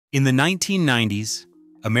In the 1990s,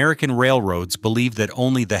 American railroads believed that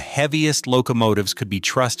only the heaviest locomotives could be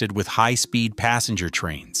trusted with high-speed passenger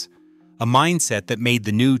trains, a mindset that made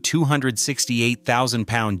the new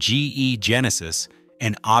 268,000-pound GE Genesis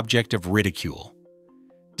an object of ridicule.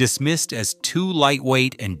 Dismissed as too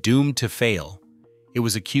lightweight and doomed to fail, it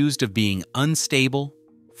was accused of being unstable,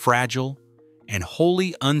 fragile, and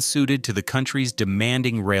wholly unsuited to the country's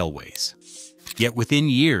demanding railways. Yet within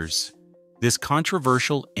years, this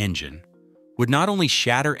controversial engine would not only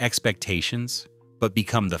shatter expectations, but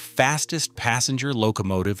become the fastest passenger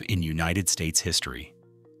locomotive in United States history.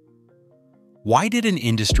 Why did an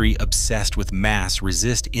industry obsessed with mass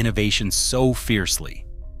resist innovation so fiercely?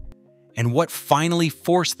 And what finally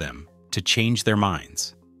forced them to change their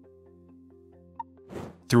minds?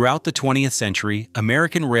 Throughout the 20th century,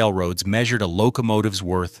 American railroads measured a locomotive's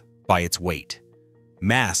worth by its weight.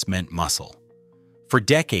 Mass meant muscle. For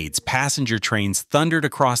decades, passenger trains thundered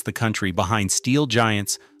across the country behind steel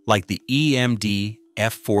giants like the EMD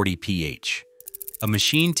F40PH, a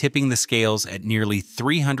machine tipping the scales at nearly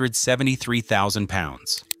 373,000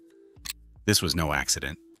 pounds. This was no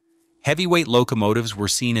accident. Heavyweight locomotives were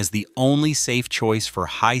seen as the only safe choice for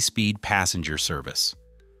high-speed passenger service.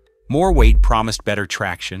 More weight promised better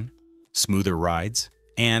traction, smoother rides,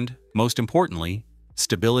 and, most importantly,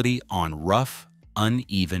 stability on rough,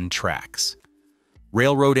 uneven tracks.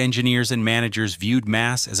 Railroad engineers and managers viewed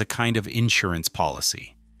mass as a kind of insurance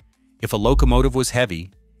policy. If a locomotive was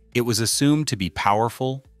heavy, it was assumed to be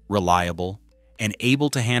powerful, reliable, and able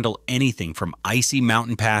to handle anything from icy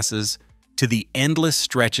mountain passes to the endless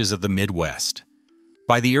stretches of the Midwest.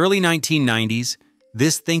 By the early 1990s,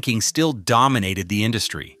 this thinking still dominated the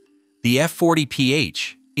industry. The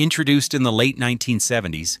F40PH, introduced in the late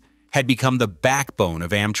 1970s, had become the backbone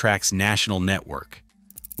of Amtrak's national network.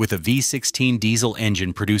 With a V16 diesel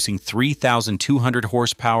engine producing 3,200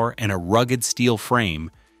 horsepower and a rugged steel frame,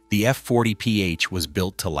 the F40PH was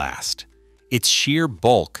built to last. Its sheer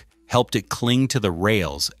bulk helped it cling to the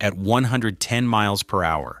rails at 110 miles per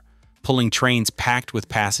hour, pulling trains packed with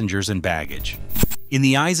passengers and baggage. In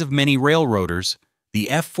the eyes of many railroaders, the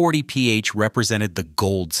F40PH represented the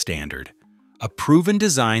gold standard, a proven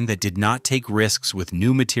design that did not take risks with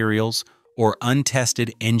new materials or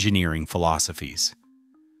untested engineering philosophies.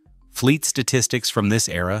 Fleet statistics from this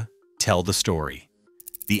era tell the story.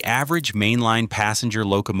 The average mainline passenger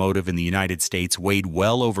locomotive in the United States weighed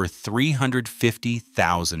well over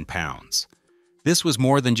 350,000 pounds. This was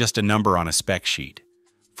more than just a number on a spec sheet.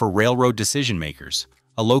 For railroad decision-makers,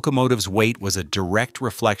 a locomotive's weight was a direct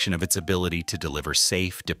reflection of its ability to deliver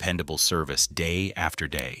safe, dependable service day after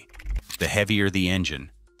day. The heavier the engine,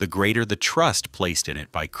 the greater the trust placed in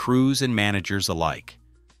it by crews and managers alike.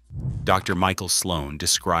 Dr. Michael Sloan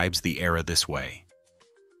describes the era this way.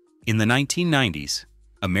 In the 1990s,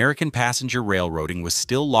 American passenger railroading was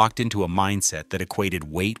still locked into a mindset that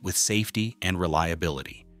equated weight with safety and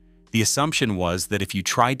reliability. The assumption was that if you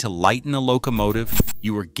tried to lighten a locomotive,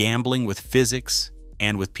 you were gambling with physics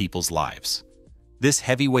and with people's lives. This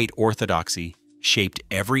heavyweight orthodoxy shaped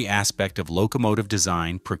every aspect of locomotive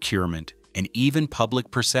design, procurement, and even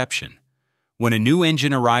public perception. When a new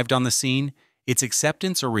engine arrived on the scene, its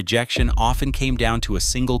acceptance or rejection often came down to a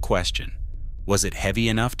single question: was it heavy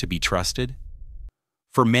enough to be trusted?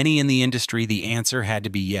 For many in the industry, the answer had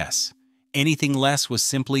to be yes. Anything less was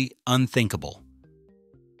simply unthinkable.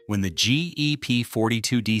 When the GE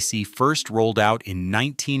P42DC first rolled out in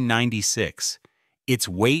 1996, its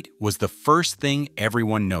weight was the first thing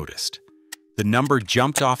everyone noticed. The number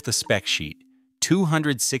jumped off the spec sheet: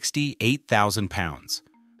 268,000 pounds.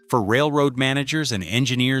 For railroad managers and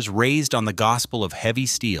engineers raised on the gospel of heavy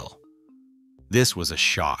steel, this was a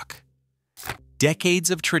shock.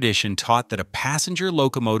 Decades of tradition taught that a passenger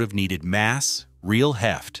locomotive needed mass, real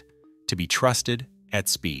heft, to be trusted at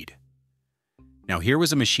speed. Now here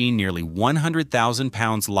was a machine nearly 100,000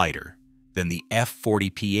 pounds lighter than the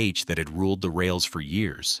F40PH that had ruled the rails for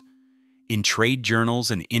years. In trade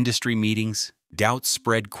journals and industry meetings, doubts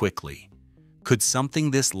spread quickly. Could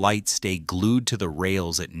something this light stay glued to the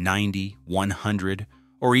rails at 90, 100,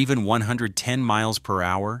 or even 110 miles per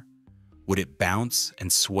hour? Would it bounce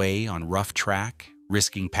and sway on rough track,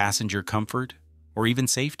 risking passenger comfort or even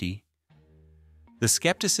safety? The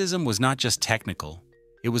skepticism was not just technical,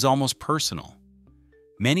 it was almost personal.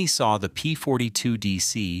 Many saw the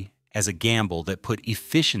P42DC as a gamble that put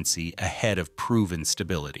efficiency ahead of proven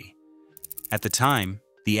stability. At the time,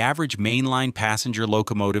 the average mainline passenger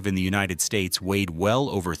locomotive in the United States weighed well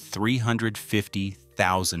over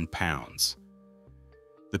 350,000 pounds.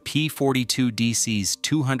 The P42DC's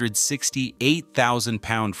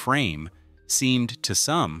 268,000-pound frame seemed, to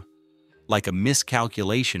some, like a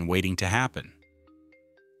miscalculation waiting to happen.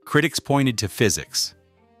 Critics pointed to physics.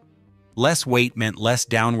 Less weight meant less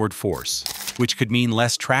downward force, which could mean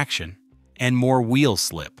less traction and more wheel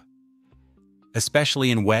slip, especially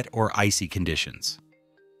in wet or icy conditions.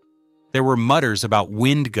 There were mutters about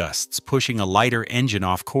wind gusts pushing a lighter engine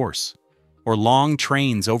off course, or long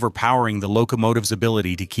trains overpowering the locomotive's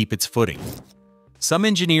ability to keep its footing. Some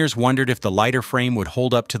engineers wondered if the lighter frame would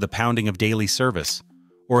hold up to the pounding of daily service,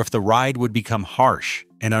 or if the ride would become harsh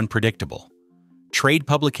and unpredictable. Trade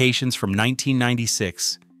publications from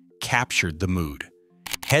 1996 captured the mood.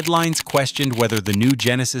 Headlines questioned whether the new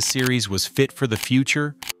Genesis series was fit for the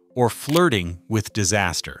future or flirting with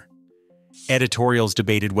disaster. Editorials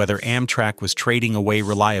debated whether Amtrak was trading away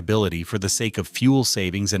reliability for the sake of fuel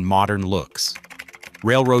savings and modern looks.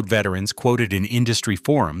 Railroad veterans, quoted in industry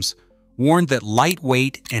forums, warned that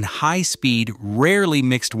lightweight and high speed rarely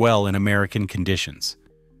mixed well in American conditions.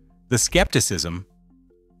 The skepticism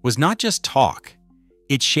was not just talk.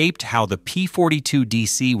 It shaped how the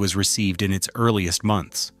P42DC was received in its earliest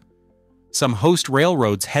months. Some host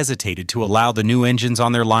railroads hesitated to allow the new engines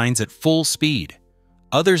on their lines at full speed.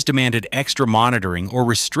 Others demanded extra monitoring or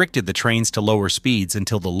restricted the trains to lower speeds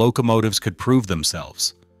until the locomotives could prove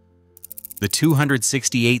themselves. The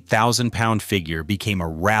 268,000-pound figure became a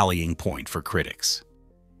rallying point for critics.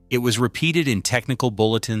 It was repeated in technical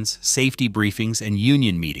bulletins, safety briefings, and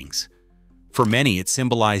union meetings. For many, it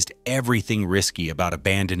symbolized everything risky about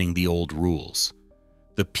abandoning the old rules.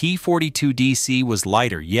 The P42DC was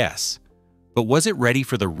lighter, yes, but was it ready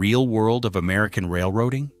for the real world of American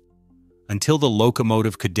railroading? Until the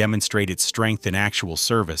locomotive could demonstrate its strength in actual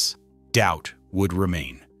service, doubt would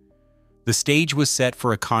remain. The stage was set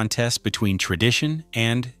for a contest between tradition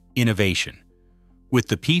and innovation, with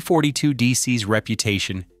the P42DC's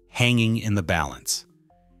reputation hanging in the balance.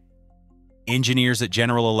 Engineers at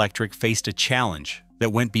General Electric faced a challenge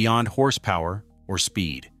that went beyond horsepower or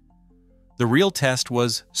speed. The real test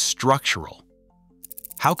was structural.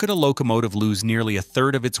 How could a locomotive lose nearly a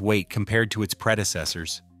third of its weight compared to its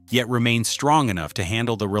predecessors, yet remain strong enough to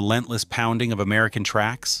handle the relentless pounding of American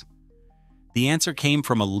tracks? The answer came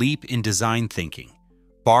from a leap in design thinking,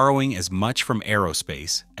 borrowing as much from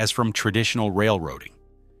aerospace as from traditional railroading.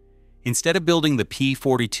 Instead of building the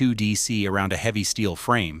P42DC around a heavy steel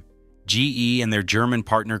frame, GE and their German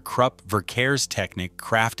partner Krupp Verkehrstechnik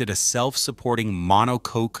crafted a self-supporting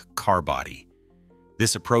monocoque car body.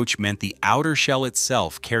 This approach meant the outer shell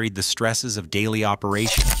itself carried the stresses of daily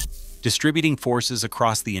operation, distributing forces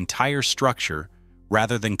across the entire structure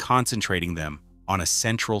rather than concentrating them on a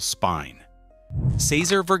central spine.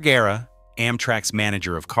 Cesar Vergara, Amtrak's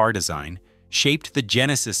manager of car design, shaped the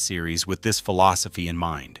Genesis series with this philosophy in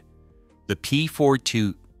mind. The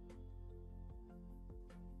P42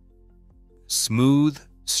 smooth,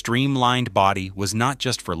 streamlined body was not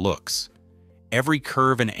just for looks. Every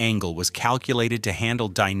curve and angle was calculated to handle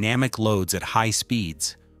dynamic loads at high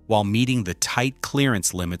speeds while meeting the tight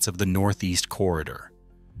clearance limits of the Northeast Corridor.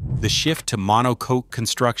 The shift to monocoque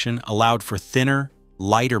construction allowed for thinner,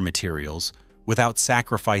 lighter materials without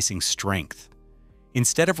sacrificing strength.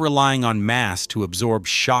 Instead of relying on mass to absorb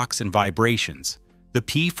shocks and vibrations, the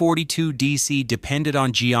P42DC depended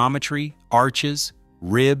on geometry, arches,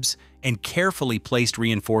 ribs, and carefully placed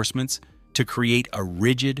reinforcements to create a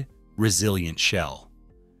rigid, resilient shell.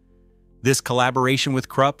 This collaboration with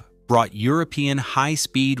Krupp brought European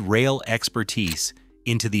high-speed rail expertise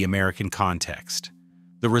into the American context.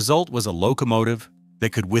 The result was a locomotive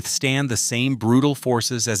that could withstand the same brutal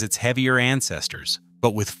forces as its heavier ancestors,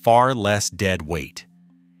 but with far less dead weight.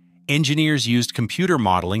 Engineers used computer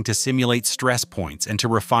modeling to simulate stress points and to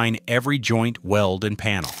refine every joint, weld, and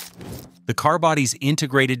panel. The car body's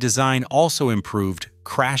integrated design also improved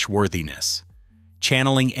crashworthiness,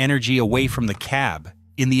 channeling energy away from the cab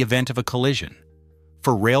in the event of a collision.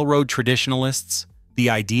 For railroad traditionalists, the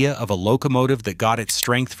idea of a locomotive that got its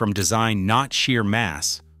strength from design, not sheer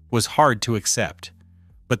mass, was hard to accept.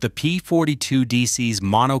 But the P42DC's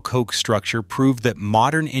monocoque structure proved that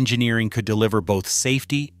modern engineering could deliver both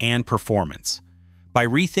safety and performance. By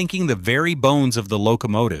rethinking the very bones of the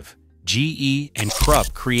locomotive, GE and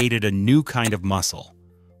Krupp created a new kind of muscle,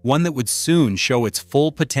 one that would soon show its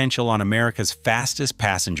full potential on America's fastest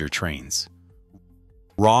passenger trains.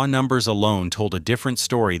 Raw numbers alone told a different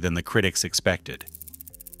story than the critics expected.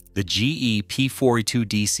 The GE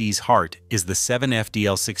P42DC's heart is the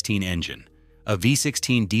 7FDL16 engine, a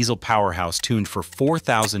V16 diesel powerhouse tuned for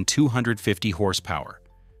 4,250 horsepower.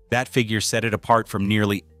 That figure set it apart from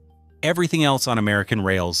nearly everything else on American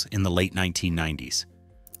rails in the late 1990s.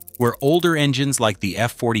 Where older engines like the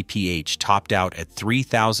F40PH topped out at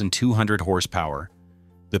 3,200 horsepower,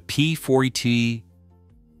 The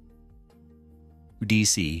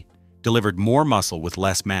P42DC delivered more muscle with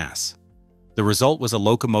less mass. The result was a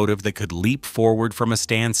locomotive that could leap forward from a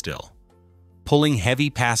standstill. Pulling heavy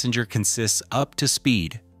passenger consists up to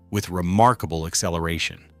speed with remarkable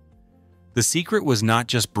acceleration. The secret was not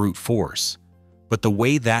just brute force, but the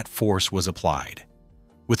way that force was applied.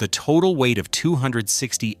 With a total weight of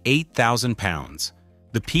 268,000 pounds,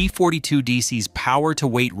 the P42DC's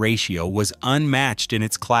power-to-weight ratio was unmatched in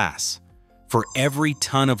its class. For every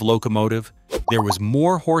ton of locomotive, there was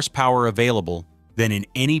more horsepower available than in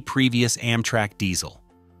any previous Amtrak diesel.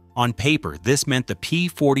 On paper, this meant the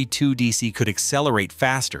P42DC could accelerate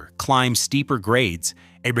faster, climb steeper grades,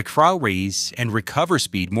 and recover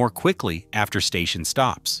speed more quickly after station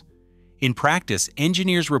stops. In practice,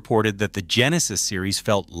 engineers reported that the Genesis series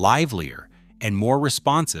felt livelier and more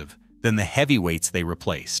responsive than the heavyweights they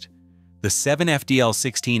replaced. The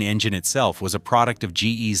 7FDL16 engine itself was a product of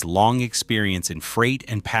GE's long experience in freight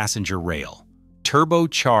and passenger rail.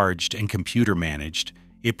 Turbocharged and computer-managed,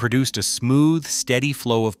 it produced a smooth, steady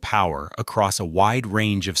flow of power across a wide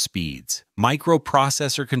range of speeds.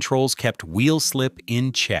 Microprocessor controls kept wheel slip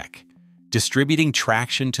in check, distributing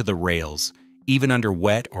traction to the rails even under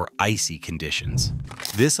wet or icy conditions.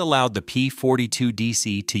 This allowed the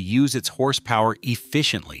P42DC to use its horsepower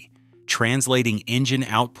efficiently, translating engine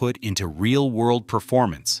output into real-world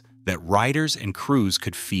performance that riders and crews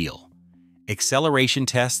could feel. Acceleration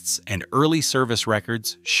tests and early service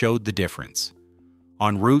records showed the difference.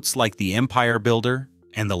 On routes like the Empire Builder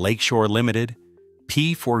and the Lakeshore Limited,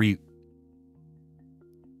 P42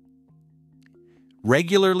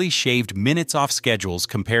 regularly shaved minutes off schedules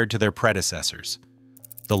compared to their predecessors.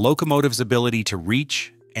 The locomotive's ability to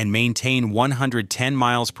reach and maintain 110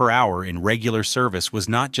 miles per hour in regular service was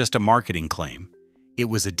not just a marketing claim. It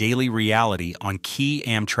was a daily reality on key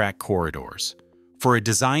Amtrak corridors. For a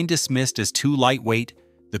design dismissed as too lightweight,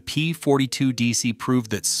 the P42DC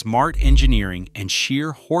proved that smart engineering and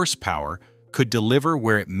sheer horsepower could deliver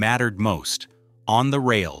where it mattered most, on the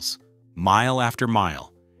rails, mile after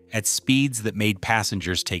mile, at speeds that made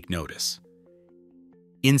passengers take notice.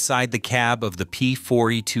 Inside the cab of the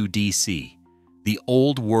P42DC, the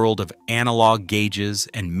old world of analog gauges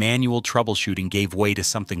and manual troubleshooting gave way to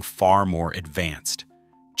something far more advanced.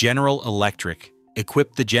 General Electric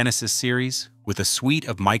equipped the Genesis series with a suite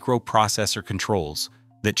of microprocessor controls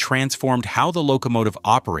that transformed how the locomotive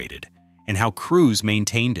operated and how crews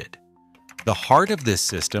maintained it. The heart of this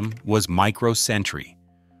system was MicroSentry,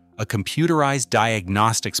 a computerized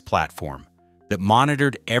diagnostics platform that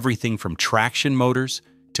monitored everything from traction motors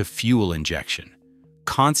to fuel injection,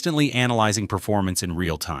 constantly analyzing performance in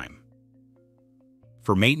real time.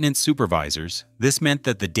 For maintenance supervisors, this meant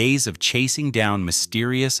that the days of chasing down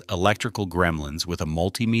mysterious electrical gremlins with a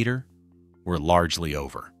multimeter were largely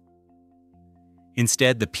over.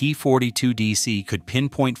 Instead, the P42DC could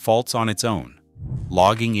pinpoint faults on its own,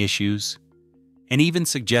 logging issues, and even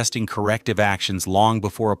suggesting corrective actions long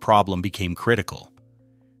before a problem became critical.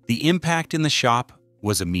 The impact in the shop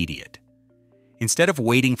was immediate. Instead of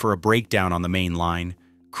waiting for a breakdown on the main line,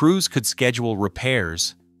 crews could schedule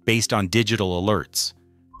repairs based on digital alerts,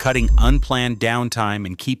 cutting unplanned downtime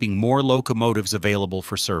and keeping more locomotives available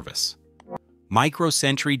for service.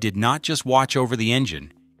 MicroSentry did not just watch over the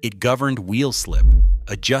engine, it governed wheel slip,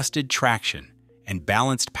 adjusted traction, and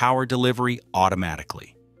balanced power delivery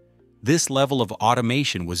automatically. This level of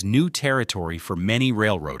automation was new territory for many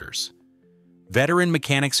railroaders. Veteran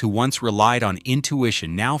mechanics who once relied on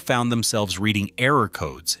intuition now found themselves reading error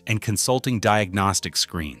codes and consulting diagnostic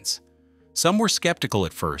screens. Some were skeptical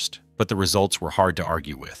at first, but the results were hard to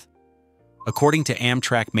argue with. According to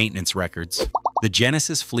Amtrak maintenance records, the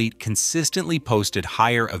Genesis fleet consistently posted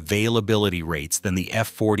higher availability rates than the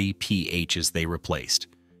F40PHs they replaced,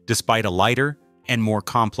 despite a lighter and more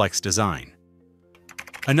complex design.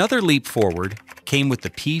 Another leap forward came with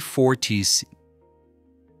the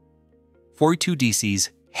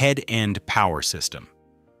P42DC's head-end power system.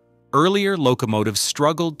 Earlier locomotives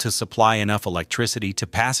struggled to supply enough electricity to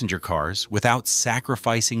passenger cars without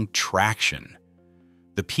sacrificing traction.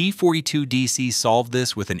 The P42DC solved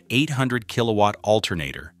this with an 800-kilowatt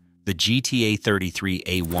alternator, the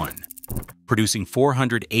GTA33A1, producing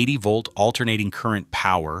 480-volt alternating current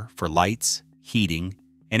power for lights, heating,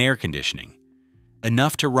 and air conditioning,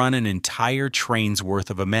 enough to run an entire train's worth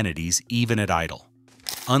of amenities even at idle.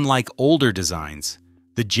 Unlike older designs,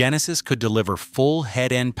 the Genesis could deliver full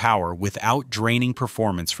head-end power without draining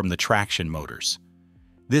performance from the traction motors.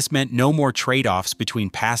 This meant no more trade-offs between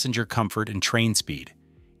passenger comfort and train speed,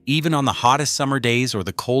 even on the hottest summer days or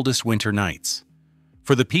the coldest winter nights.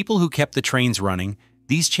 For the people who kept the trains running,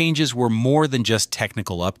 these changes were more than just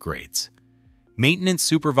technical upgrades. Maintenance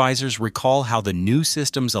supervisors recall how the new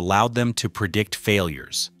systems allowed them to predict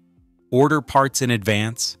failures, order parts in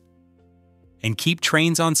advance, and keep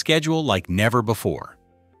trains on schedule like never before.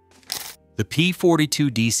 The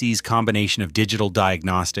P42DC's combination of digital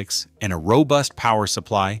diagnostics and a robust power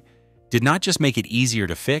supply did not just make it easier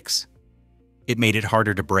to fix, it made it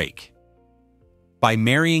harder to break. By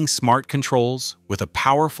marrying smart controls with a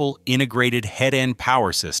powerful integrated head-end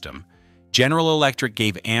power system, General Electric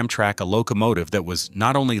gave Amtrak a locomotive that was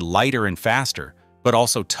not only lighter and faster, but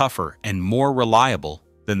also tougher and more reliable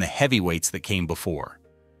than the heavyweights that came before.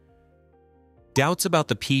 Doubts about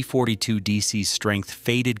the P42DC's strength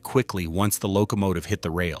faded quickly once the locomotive hit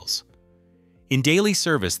the rails. In daily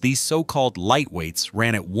service, these so-called lightweights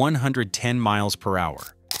ran at 110 miles per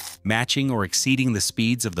hour, matching or exceeding the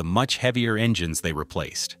speeds of the much heavier engines they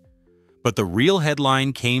replaced. But the real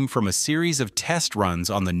headline came from a series of test runs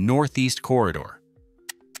on the Northeast Corridor.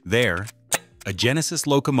 There, a Genesis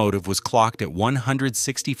locomotive was clocked at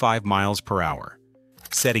 165 miles per hour,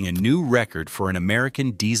 setting a new record for an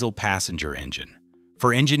American diesel passenger engine.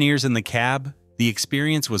 For engineers in the cab, the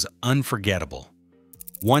experience was unforgettable.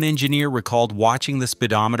 One engineer recalled watching the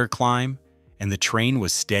speedometer climb, and the train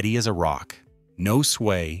was steady as a rock. No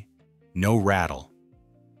sway, no rattle,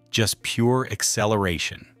 just pure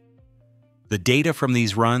acceleration. The data from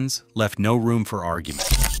these runs left no room for argument.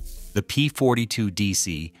 The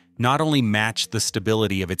P42DC not only matched the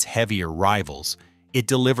stability of its heavier rivals, it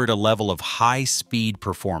delivered a level of high-speed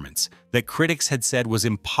performance that critics had said was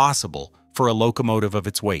impossible for a locomotive of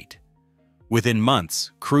its weight. Within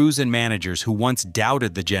months, crews and managers who once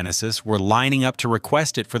doubted the Genesis were lining up to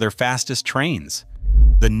request it for their fastest trains.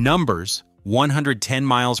 The numbers, 110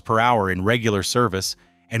 miles per hour in regular service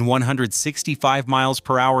and 165 miles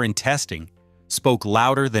per hour in testing, spoke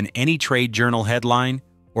louder than any trade journal headline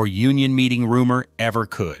or union meeting rumor ever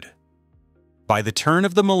could. By the turn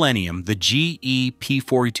of the millennium, the GE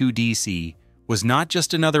P42DC was not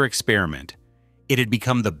just another experiment. It had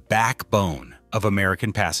become the backbone of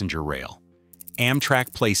American passenger rail.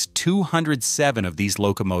 Amtrak placed 207 of these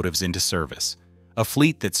locomotives into service, a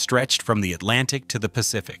fleet that stretched from the Atlantic to the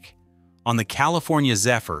Pacific. On the California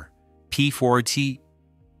Zephyr,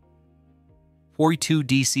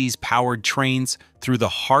 P42DC's powered trains through the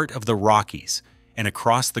heart of the Rockies and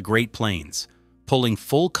across the Great Plains, pulling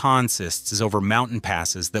full consists over mountain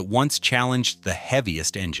passes that once challenged the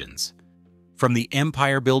heaviest engines. From the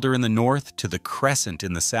Empire Builder in the north to the Crescent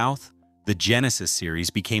in the south, the Genesis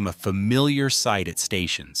series became a familiar sight at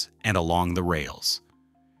stations and along the rails.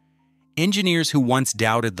 Engineers who once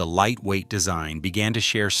doubted the lightweight design began to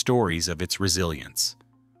share stories of its resilience.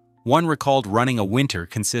 One recalled running a winter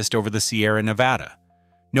consist over the Sierra Nevada,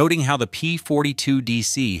 noting how the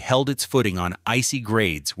P42DC held its footing on icy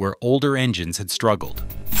grades where older engines had struggled.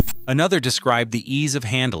 Another described the ease of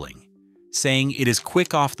handling, saying it is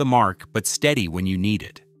quick off the mark but steady when you need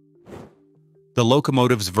it. The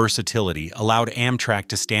locomotive's versatility allowed Amtrak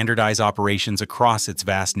to standardize operations across its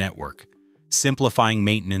vast network, simplifying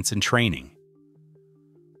maintenance and training.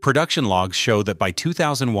 Production logs show that by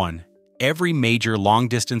 2001, every major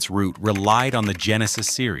long-distance route relied on the Genesis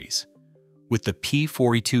series, with the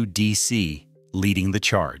P42DC leading the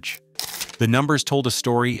charge. The numbers told a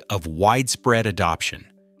story of widespread adoption.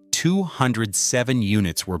 207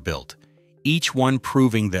 units were built, each one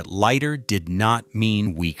proving that lighter did not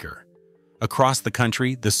mean weaker. Across the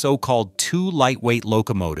country, the so-called two-lightweight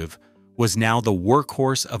locomotive was now the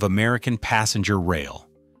workhorse of American passenger rail.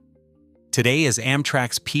 Today, as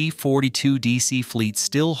Amtrak's P42DC fleet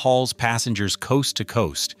still hauls passengers coast to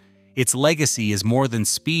coast, its legacy is more than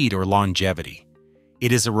speed or longevity.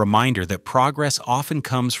 It is a reminder that progress often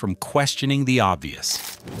comes from questioning the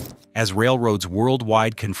obvious. As railroads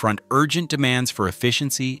worldwide confront urgent demands for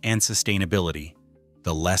efficiency and sustainability,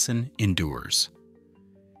 the lesson endures.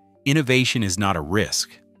 Innovation is not a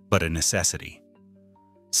risk, but a necessity.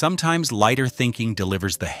 Sometimes lighter thinking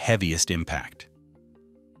delivers the heaviest impact.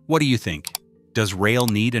 What do you think? Does rail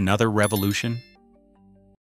need another revolution?